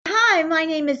Hi, my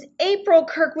name is April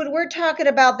Kirkwood. We're talking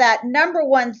about that number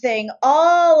one thing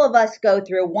all of us go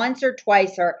through once or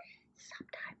twice or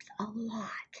sometimes a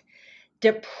lot.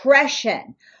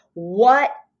 Depression. What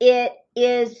it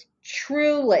is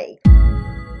truly.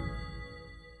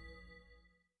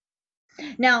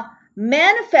 Now,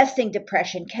 manifesting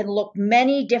depression can look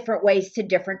many different ways to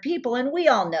different people, and we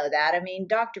all know that. I mean,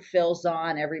 Dr. Phil's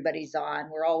on, everybody's on.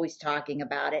 We're always talking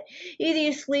about it. Either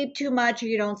you sleep too much or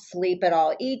you don't sleep at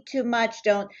all. Eat too much,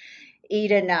 don't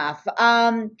eat enough.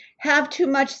 Have too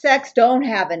much sex, don't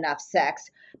have enough sex.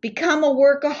 Become a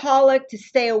workaholic to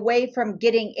stay away from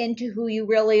getting into who you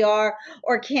really are,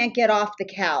 or can't get off the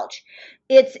couch.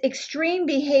 It's extreme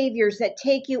behaviors that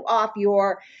take you off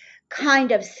your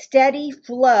kind of steady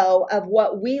flow of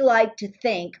what we like to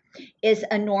think is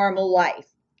a normal life.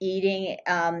 Eating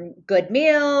good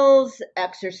meals,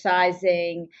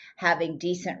 exercising, having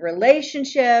decent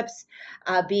relationships,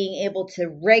 being able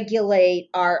to regulate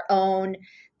our own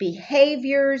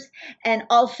behaviors, and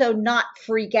also not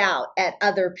freak out at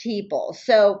other people.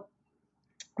 So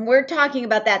we're talking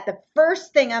about that. The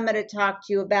first thing I'm going to talk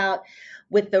to you about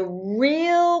with the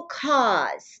real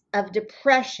cause of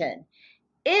depression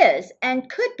is and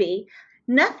could be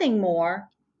nothing more.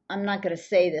 I'm not going to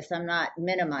say this, I'm not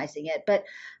minimizing it, but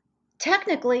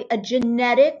technically a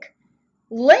genetic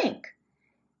link.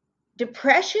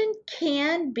 Depression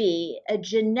can be a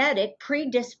genetic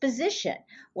predisposition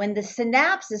when the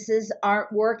synapses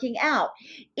aren't working out.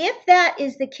 If that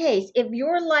is the case, if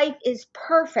your life is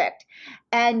perfect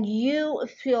and you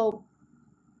feel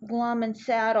glum and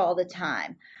sad all the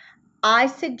time, I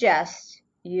suggest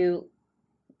you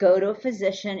go to a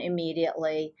physician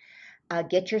immediately,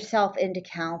 get yourself into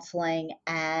counseling,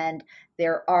 and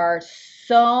there are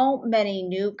so many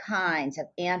new kinds of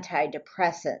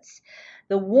antidepressants.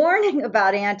 The warning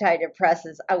about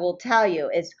antidepressants, I will tell you,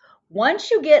 is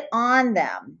once you get on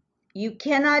them, you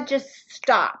cannot just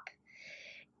stop.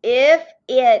 If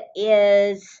it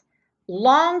is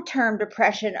long-term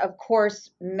depression, of course,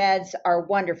 meds are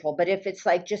wonderful. But if it's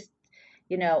like just,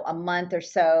 a month or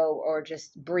so, or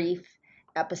just brief,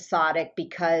 episodic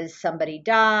because somebody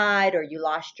died or you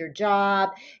lost your job,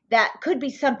 that could be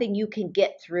something you can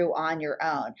get through on your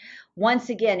own. Once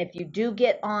again, if you do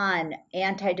get on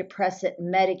antidepressant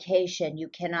medication, you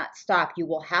cannot stop. You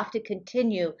will have to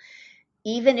continue,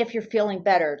 even if you're feeling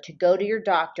better, to go to your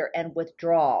doctor and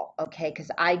withdraw, okay?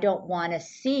 Because I don't want to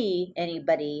see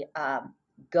anybody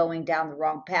going down the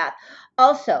wrong path.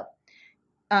 Also,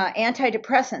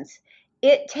 antidepressants,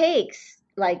 it takes,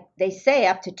 like they say,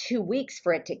 up to 2 weeks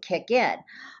for it to kick in.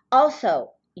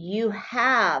 Also, you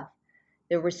have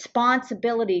the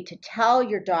responsibility to tell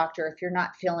your doctor if you're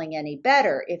not feeling any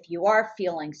better, if you are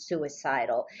feeling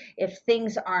suicidal, if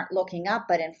things aren't looking up,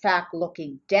 but in fact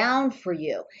looking down for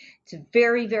you. It's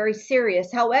very, very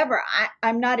serious. However,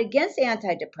 I'm not against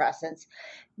antidepressants,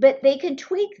 but they can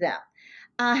tweak them.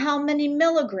 How many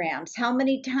milligrams, how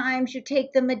many times you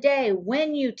take them a day,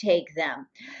 when you take them.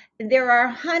 There are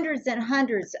hundreds and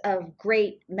hundreds of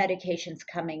great medications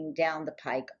coming down the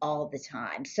pike all the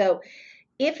time. So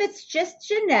if it's just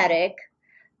genetic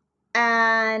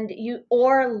and you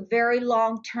or very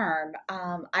long term,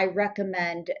 I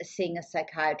recommend seeing a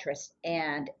psychiatrist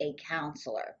and a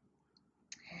counselor.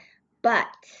 But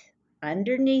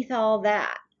underneath all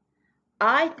that,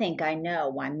 I think I know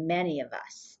why many of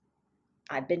us,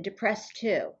 I've been depressed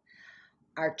too,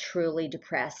 are truly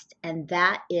depressed. And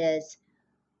that is,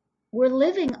 we're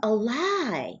living a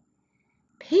lie.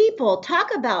 People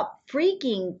talk about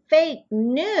freaking fake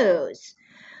news.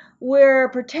 We're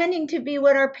pretending to be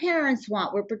what our parents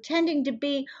want. We're pretending to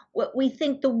be what we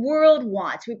think the world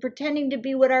wants. We're pretending to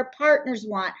be what our partners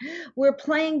want. We're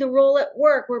playing the role at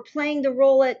work. We're playing the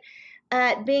role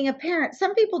at being a parent.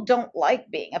 Some people don't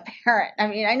like being a parent. I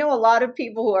mean, I know a lot of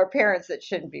people who are parents that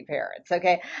shouldn't be parents,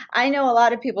 okay? I know a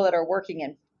lot of people that are working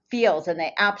in fields and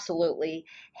they absolutely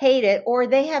hate it, or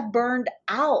they have burned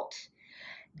out.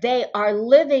 They are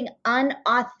living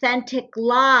unauthentic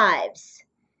lives.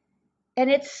 And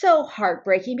it's so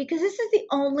heartbreaking because this is the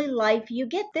only life you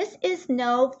get. This is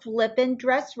no flippin'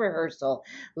 dress rehearsal,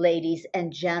 ladies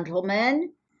and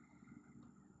gentlemen.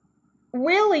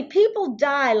 Really, people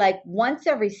die like once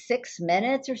every 6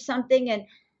 minutes or something. And,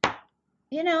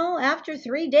 after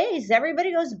 3 days,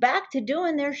 everybody goes back to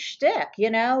doing their shtick.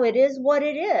 It is what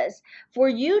it is. For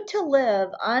you to live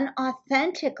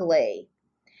unauthentically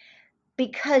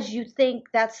because you think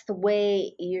that's the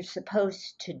way you're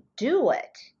supposed to do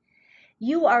it,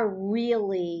 you are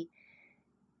really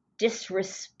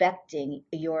disrespecting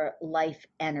your life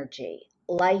energy.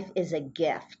 life is a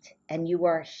gift and you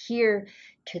are here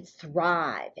to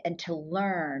thrive and to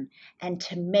learn and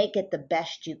to make it the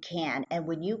best you can. And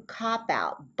when you cop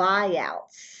out, buy out,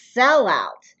 sell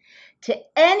out to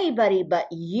anybody but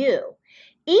you,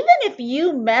 even if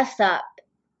you mess up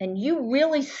and you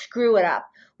really screw it up,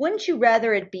 wouldn't you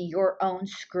rather it be your own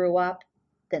screw up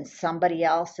than somebody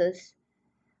else's?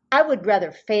 I would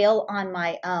rather fail on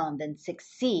my own than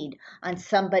succeed on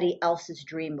somebody else's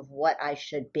dream of what I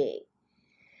should be.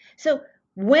 So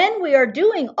when we are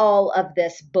doing all of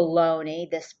this baloney,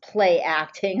 this play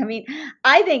acting, I mean,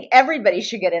 I think everybody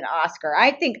should get an Oscar.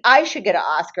 I think I should get an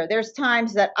Oscar. There's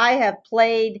times that I have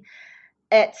played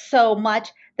it so much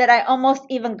that I almost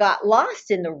even got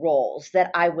lost in the roles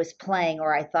that I was playing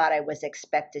or I thought I was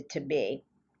expected to be.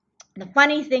 The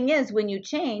funny thing is, when you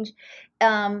change,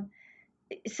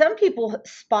 some people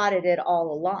spotted it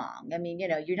all along. I mean,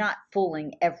 you're not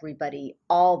fooling everybody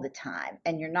all the time,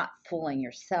 and you're not fooling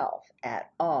yourself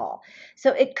at all.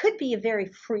 So it could be a very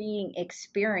freeing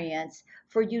experience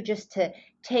for you just to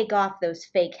take off those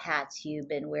fake hats you've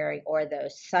been wearing or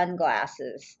those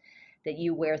sunglasses that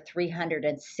you wear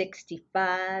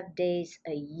 365 days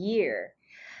a year.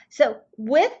 So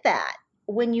with that,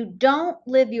 when you don't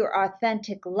live your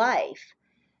authentic life,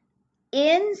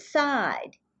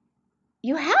 inside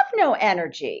you have no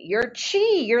energy. Your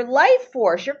chi, your life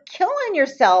force, you're killing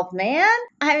yourself, man.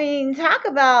 I mean, talk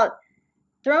about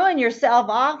throwing yourself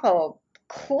off a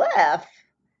cliff.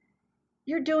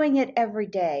 You're doing it every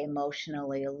day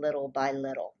emotionally, little by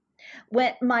little.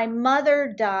 When my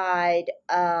mother died,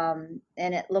 and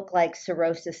it looked like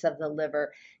cirrhosis of the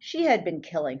liver, she had been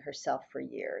killing herself for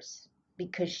years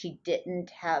because she didn't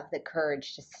have the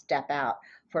courage to step out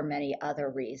for many other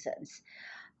reasons.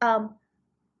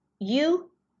 You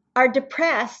are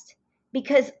depressed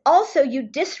because also you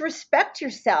disrespect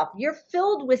yourself. You're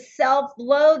filled with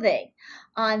self-loathing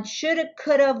on shoulda,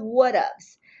 coulda,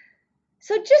 wouldas.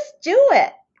 So just do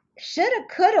it. Shoulda,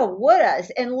 coulda,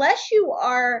 wouldas. Unless you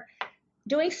are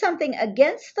doing something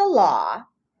against the law,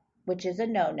 which is a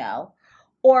no-no,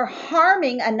 or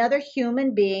harming another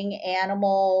human being,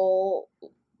 animal,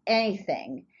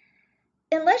 anything,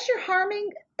 unless you're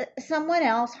harming someone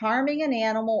else, harming an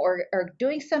animal, or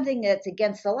doing something that's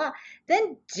against the law,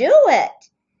 then do it.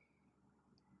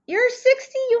 You're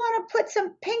 60, you want to put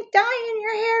some pink dye in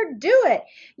your hair, do it.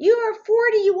 You are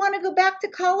 40, you want to go back to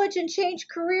college and change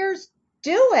careers,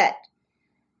 do it.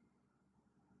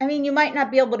 I mean, you might not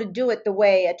be able to do it the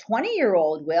way a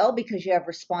 20-year-old will because you have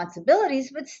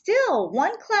responsibilities, but still,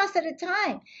 one class at a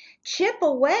time, chip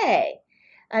away.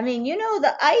 I mean,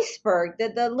 the iceberg,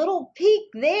 the little peak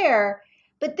there,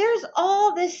 but there's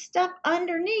all this stuff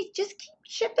underneath. Just keep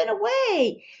chipping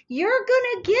away. You're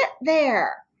going to get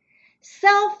there.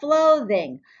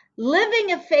 Self-loathing,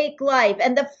 living a fake life.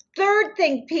 And the third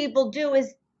thing people do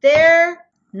is they're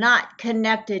not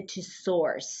connected to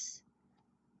source.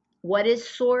 What is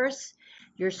source?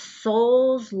 Your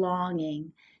soul's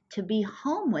longing to be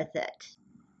home with it,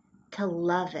 to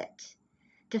love it,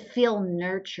 to feel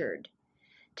nurtured,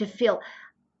 to feel.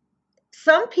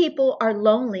 Some people are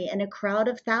lonely in a crowd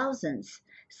of thousands.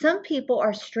 Some people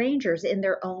are strangers in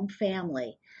their own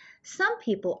family. Some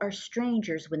people are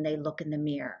strangers when they look in the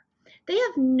mirror. They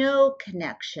have no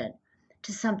connection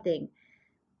to something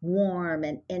warm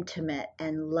and intimate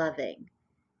and loving.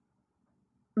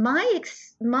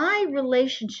 My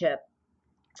relationship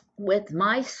with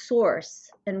my source,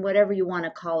 and whatever you want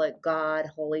to call it, God,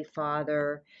 Holy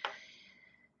Father,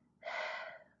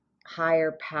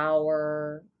 higher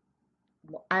power,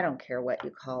 I don't care what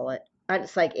you call it.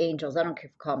 It's like angels. I don't care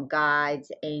if you call them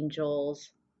guides,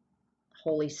 angels,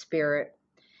 Holy Spirit.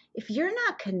 If you're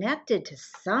not connected to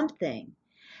something,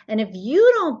 and if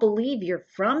you don't believe you're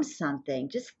from something,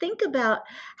 just think about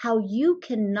how you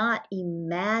cannot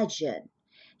imagine.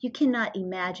 You cannot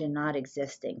imagine not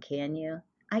existing, can you?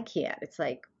 I can't. It's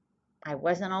like I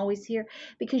wasn't always here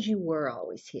because you were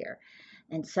always here.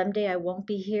 And someday I won't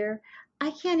be here.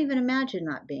 I can't even imagine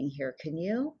not being here, can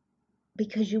you?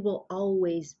 Because you will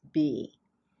always be.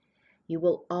 You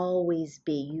will always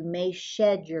be. You may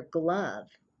shed your glove,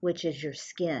 which is your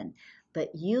skin,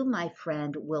 but you, my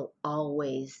friend, will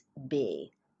always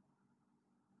be.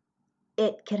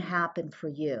 It can happen for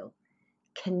you.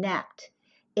 Connect.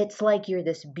 It's like you're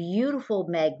this beautiful,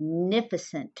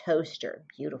 magnificent toaster.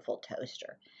 Beautiful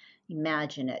toaster.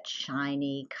 Imagine it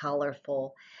shiny,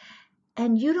 colorful.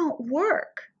 And you don't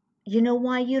work. You know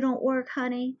why you don't work,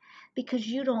 honey? Because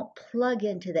you don't plug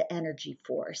into the energy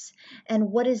force.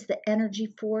 And what is the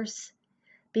energy force?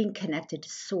 Being connected to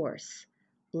source,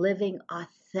 living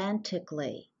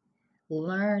authentically,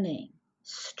 learning,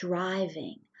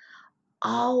 striving,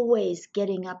 always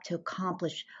getting up to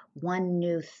accomplish one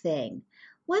new thing.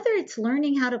 Whether it's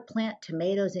learning how to plant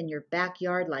tomatoes in your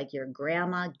backyard like your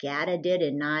grandma Gata did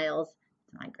in Niles,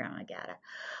 my grandma Gata,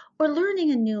 or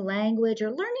learning a new language,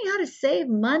 or learning how to save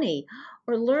money,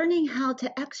 or learning how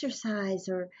to exercise,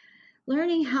 or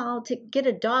learning how to get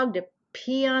a dog to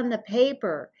pee on the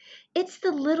paper. It's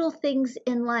the little things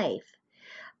in life.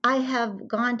 I have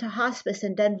gone to hospice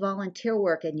and done volunteer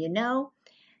work, and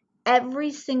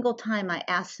every single time I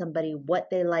asked somebody what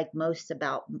they like most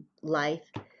about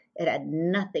life, it had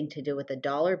nothing to do with a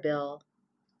dollar bill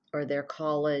or their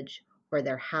college or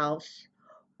their house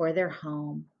or their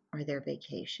home or their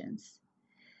vacations.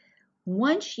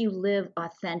 Once you live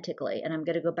authentically, and I'm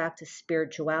going to go back to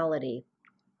spirituality,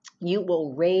 you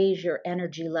will raise your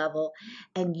energy level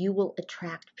and you will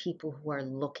attract people who are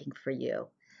looking for you.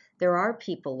 There are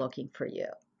people looking for you.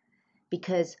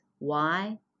 Because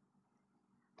why?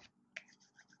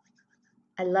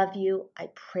 I love you. I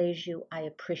praise you. I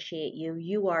appreciate you.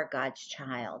 You are God's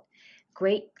child.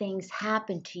 Great things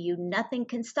happen to you. Nothing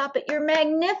can stop it. You're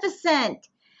magnificent.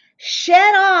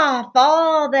 Shed off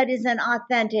all that isn't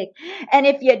authentic. And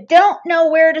if you don't know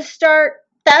where to start,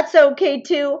 that's okay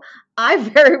too. I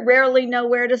very rarely know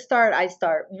where to start. I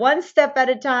start one step at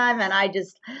a time, and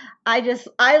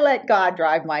I let God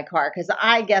drive my car, because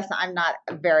I guess I'm not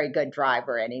a very good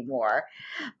driver anymore.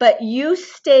 But you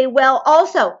stay well.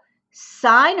 Also,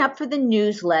 sign up for the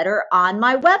newsletter on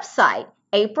my website,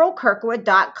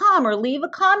 aprilkirkwood.com, or leave a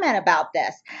comment about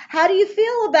this. How do you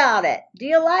feel about it? Do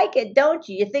you like it? Don't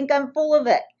you? You think I'm full of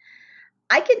it?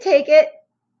 I can take it.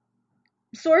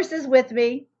 Sources with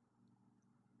me.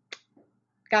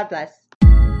 God bless.